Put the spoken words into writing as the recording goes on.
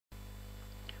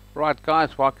Right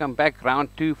guys, welcome back. Round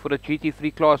 2 for the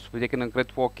GT3 class. We're taking a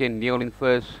grid walk in. Neil in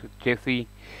first,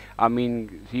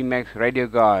 Z-Max, Radio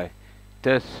Guy,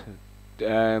 this,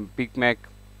 Big Mac,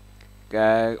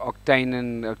 Octane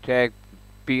and Jack,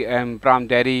 Bram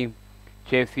Daddy,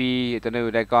 Jeffy, I don't know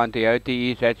who that guy on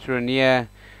Toyota is, that's Renier.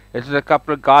 This is a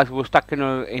couple of guys who were stuck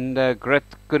in the grid,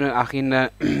 in the,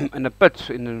 in the pits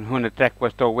when the track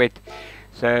was still wet.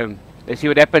 So let's see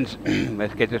what happens.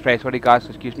 Let's get this race. Sorry guys,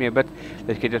 excuse me a bit.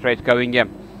 Let's get this race going. Yeah,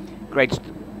 great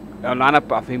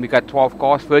lineup. I think we got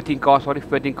 13 cars,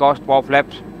 12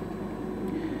 laps.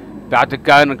 About to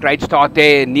go and a great start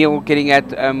there. Neil getting at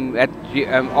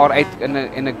R8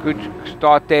 in a good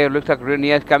start there. Looks like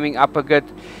Renier's coming up a good.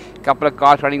 Couple of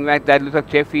cars running back. That looks like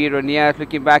Jeffy. Renier's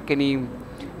looking back and he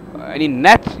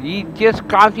just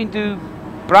climbs into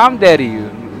Bram Daddy.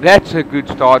 That's a good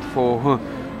start for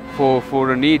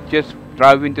Renier. Just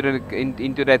drove into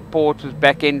that Porter's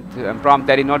back end. Bram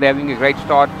Daddy not having a great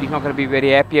start. He's not going to be very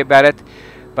happy about it.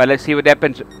 But let's see what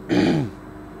happens.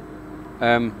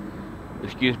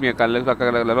 Excuse me, I can look like a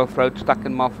little throat stuck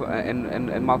in my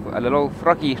a little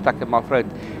froggy stuck in my throat.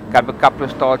 Got a couple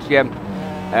of starts here.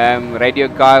 Radio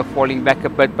Guy falling back a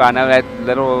bit, but I know that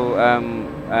little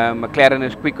McLaren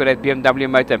is quick with that BMW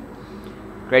motor.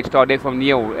 Great start there from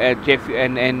Neil. Jeff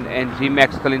and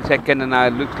Z-Max still in second,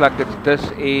 and looks like it's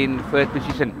this in first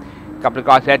position. Couple of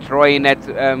guys. That's Roy in that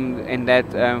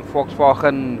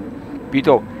Volkswagen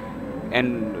Beetle,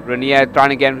 and Renier trying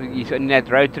to get. He's in that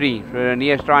rotary.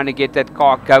 Renier's trying to get that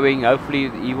car going. Hopefully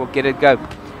he will get it go.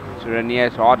 So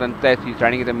Renier's hard on test. He's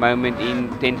running at the moment in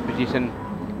 10th position.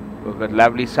 We've got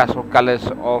lovely Sassel colours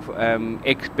of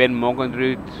ex-Ben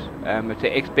Morgenroot. It's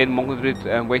an ex-Ben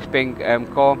Morgenroot West Bank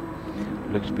car.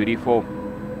 Looks beautiful.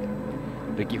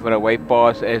 Looking for a way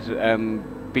pass as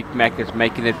Big Mac is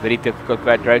making it very difficult for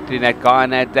that rotary in that car,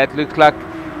 and that looks like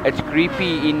it's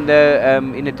creepy in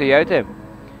the Toyota.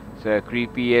 So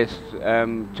Creepy has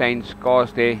changed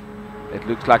cars there. It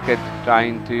looks like it's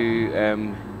trying to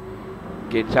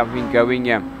get something going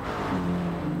here.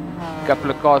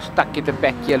 Couple of cars stuck in the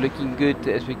back here, looking good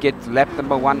as we get lap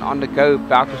number 1 on the go.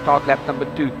 About to start lap number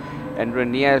 2, and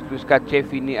Renier has got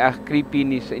Creepy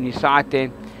in his side there.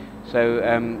 So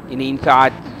in the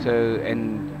inside,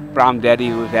 and Bram Daddy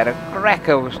who's had a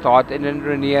cracker of a start, and then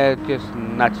Renier just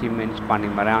nuts him and spun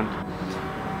him around.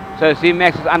 So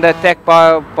Z-Max is under attack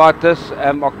by this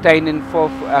Octane in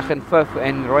 5th,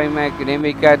 and Roy Mac, and then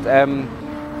we got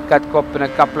Cop and a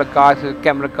couple of guys,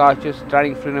 camera guys just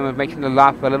running through them and making the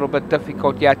life a little bit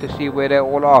difficult here to see where they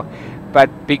all are. But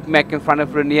Big Mac in front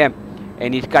of Renier,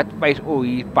 and he's got space. Oh,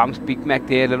 he bumps Big Mac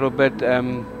there a little bit,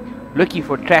 looking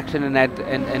for traction in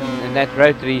that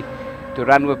rotary to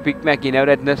run with Big Mac. You know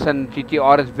that Nissan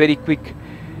GTR is very quick,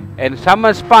 and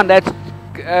someone spun. That's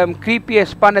Creepy has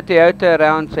spun a Toyota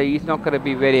around, so he's not going to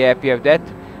be very happy of that.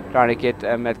 Trying to get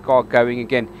that car going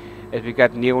again, as we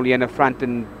got Neil in the front,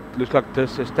 and looks like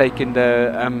this has taken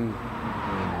the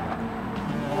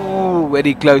oh,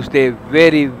 very close there,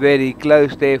 very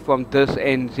close there from this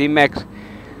and Z-Max.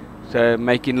 So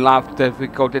making life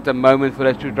difficult at the moment for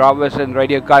those two drivers, and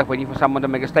Radio Guy waiting for someone to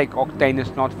make a mistake. Octane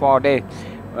is not far there,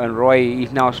 and Roy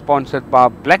is now sponsored by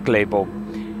Black Label.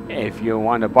 If you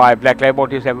want to buy Black Label,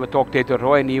 just have a talk there to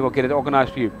Roy and he will get it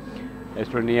organized for you.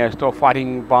 As Renier still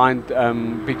fighting behind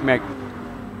Big Mac.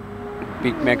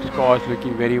 Big Mac's car is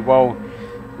looking very well.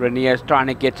 Renier is trying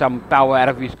to get some power out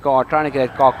of his car, trying to get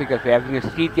that car quicker. We're having a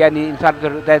seat here inside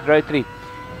that rotary,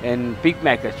 and Big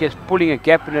Mac is just pulling a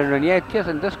gap, and Renier just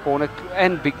in this corner,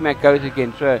 and Big Mac goes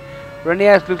again. So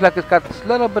Renier looks like it's got a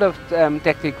little bit of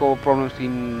technical problems. He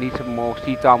needs some more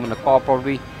seat time in the car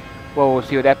probably. Well, we'll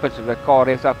see what happens if the car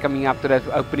revs up coming up to that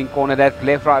opening corner. That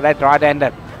left, right, that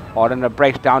right-hander, hard on the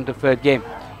brakes down to third gear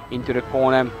into the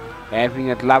corner, having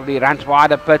it lovely, runs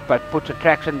wide a bit but puts the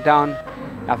traction down.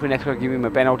 I think that's going to give him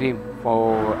a penalty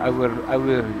for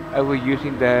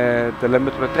overusing the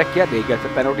limits of the track. Yeah, there he gets a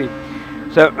penalty.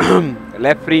 So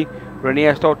lap 3,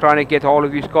 Renier still trying to get hold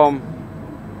of his car.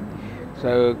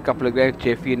 So a couple of guys,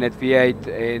 Jeffy in that V8,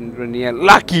 and Renier.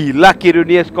 Lucky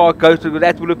Renier's car goes through.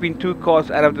 That would have been 2 cars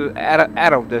out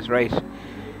of this race.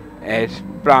 As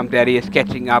Bram Daddy is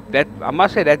catching up. That I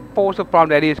must say that pause of Bram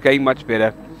Daddy is going much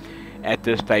better at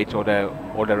this stage of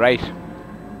the race.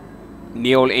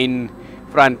 Neil in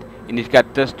front, and he's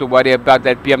got this to worry about,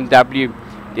 that BMW.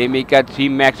 Then we got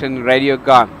Z-Max and Radio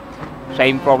Guy.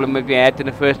 Same problem as we had in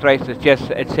the first race. It's just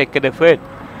at second and third.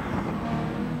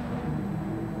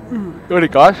 Sorry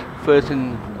guys, third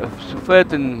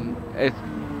and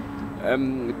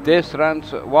this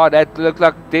runs. Wow, that looked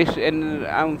like this, and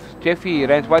Jeffy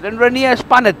runs wide, and Renier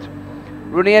spun it.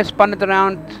 Renier spun it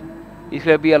around He's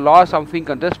going to be a loss, I think,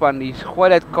 on this one. He's quite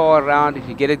that car around. If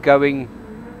you get it going,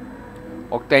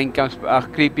 Octane comes,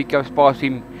 Creepy comes past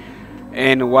him.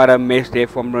 And what a mess there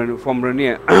from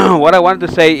Renier. What I wanted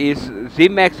to say is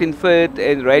Z-Max in third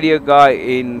and Radio Guy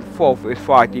in fourth is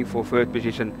fighting for third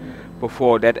position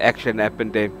before that action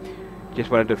happened there.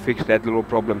 Just wanted to fix that little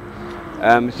problem.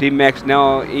 Z-Max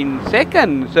now in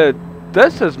second, so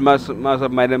this must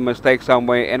have made a mistake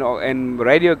somewhere, and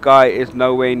Radio Guy is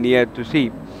nowhere near to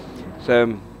see.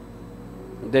 So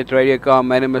that Radio Guy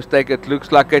made a mistake. It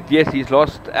looks like it. Yes, he's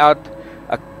lost out.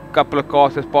 A couple of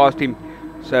cars has passed him.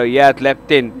 So yeah, at lap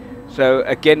 10. So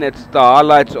again, it's the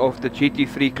highlights of the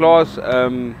GT3 class.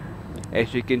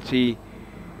 As you can see,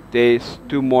 there's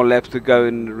 2 more laps to go,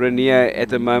 and Renier at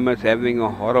the moment is having a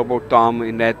horrible time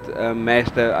in that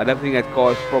Mazda. I don't think that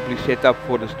car is properly set up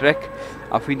for this track.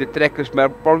 I think the track is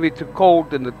probably too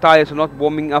cold and the tires are not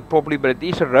warming up properly, but it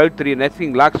is a rotary and that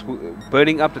thing likes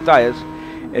burning up the tires.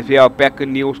 As we are back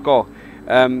in Neil's car.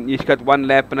 He's got 1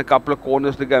 lap and a couple of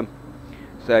corners to go.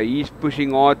 So he's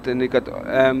pushing hard, and they got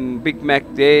Big Mac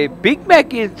there. Big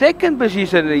Mac in second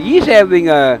position. He's having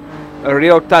a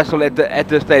real tussle at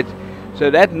this stage. So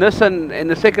that Nissan in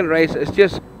the second race is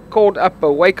just called up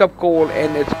a wake-up call,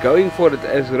 and it's going for it.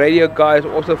 As Radio Guy is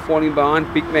also falling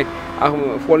behind Big Mac,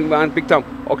 falling behind big time.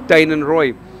 Octane and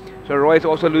Roy. So Roy is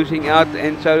also losing out,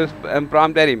 and so is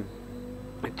Prime Daddy.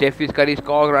 Jeffy's got his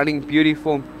car running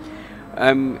beautiful.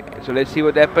 So let's see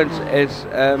what happens as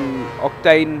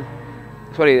Octane.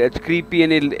 Sorry, it's Creepy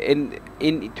into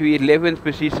 11th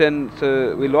position.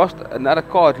 So we lost another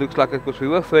car, it looks like it, because we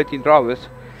were 13 drivers.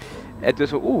 It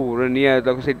was, Renier,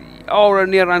 like I said,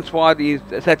 Renier runs wide.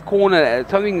 It's that corner,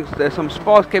 some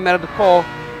sparks came out of the car,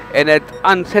 and it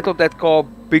unsettled that car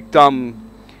big time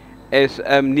as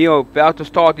Neo about to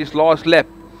start his last lap.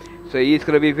 So he's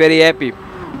going to be very happy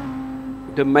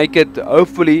to make it,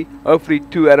 hopefully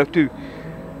 2 out of 2.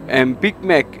 And Big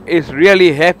Mac is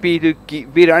really happy to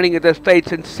be running at the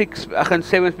stage in 6th and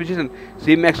 7th position.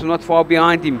 Z-Max is not far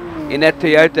behind him in that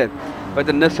Toyota, but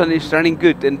the Nissan is running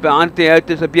good, and behind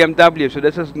Toyota is a BMW. So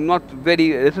this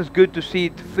is good to see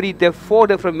 4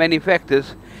 different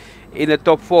manufacturers in the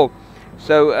top 4.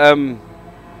 So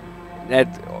that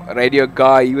Radio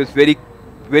Guy, he was very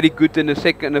good in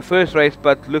the first race,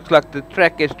 but looks like the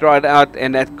track is dried out,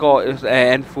 and that car is a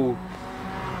handful.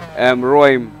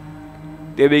 Roy.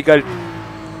 There we go.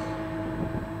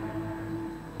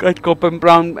 Great Cop and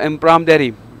Brown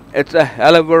Daddy. It's a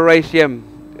hell of a race here.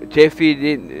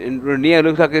 Jeffy and Renier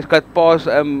looks like he's got past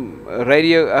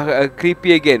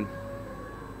Creepy again.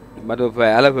 But of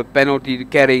a hell of a penalty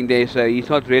carrying there, so he's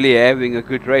not really having a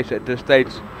good race at this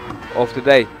stage of the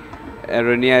day.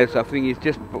 Renier, I think he's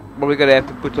just probably going to have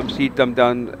to put some seat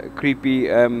down. Creepy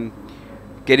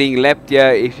getting lapped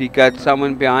here if he got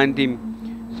someone behind him.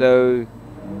 So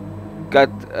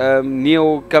got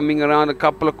Neil coming around, a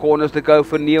couple of corners to go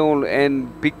for Neil,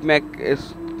 and Big Mac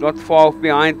is not far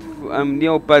behind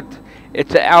Neil, but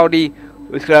it's an Audi.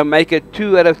 It's going to make it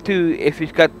 2 out of 2 if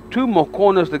he's got 2 more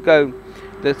corners to go.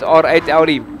 This R8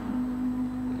 Audi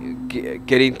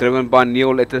getting driven by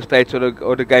Neil at the stage of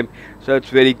the game, so it's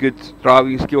very good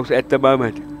driving skills at the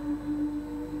moment.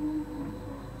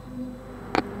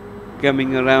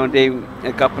 Coming around there,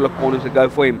 a couple of corners to go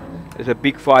for him. There's a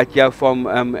big fight here from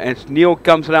as Neil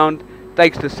comes around,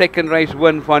 takes the second race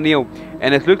win for Neil,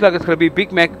 and it looks like it's going to be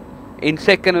Big Mac in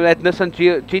second of that Nissan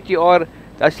GTR.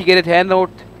 Does he get it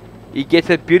handled? He gets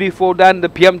it beautiful done. The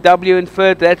BMW in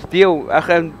third. That's deal.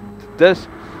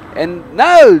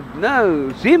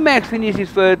 No, Z-Max finishes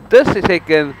third. This is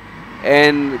second,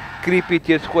 and Creepy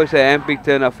just goes a hand-pick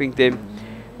turn. I think then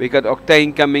we got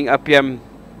Octane coming up here.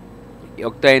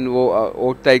 Octane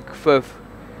will take 5th.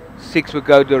 6 will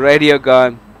go to Radio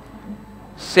Guy.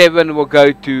 7 will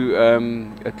go to,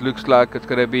 it looks like it's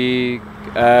going to be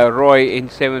Roy in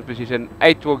 7th position.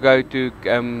 8 will go to,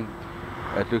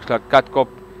 it looks like Cut Cop.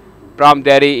 Pram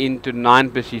Daddy into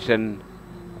 9th position.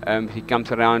 He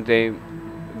comes around there,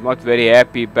 not very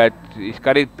happy, but he's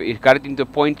got it into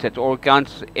points. That's all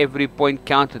counts. Every point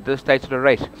counts at this stage of the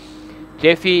race.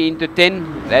 Jeffy into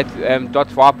 10. That Dot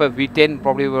Viper V10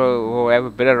 probably will have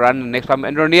a better run next time.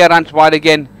 And Renier runs wide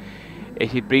again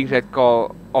as he brings that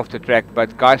car off the track.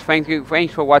 But guys,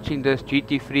 thanks for watching this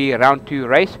GT3 round 2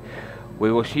 race.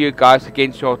 We will see you guys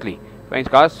again shortly. Thanks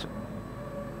guys.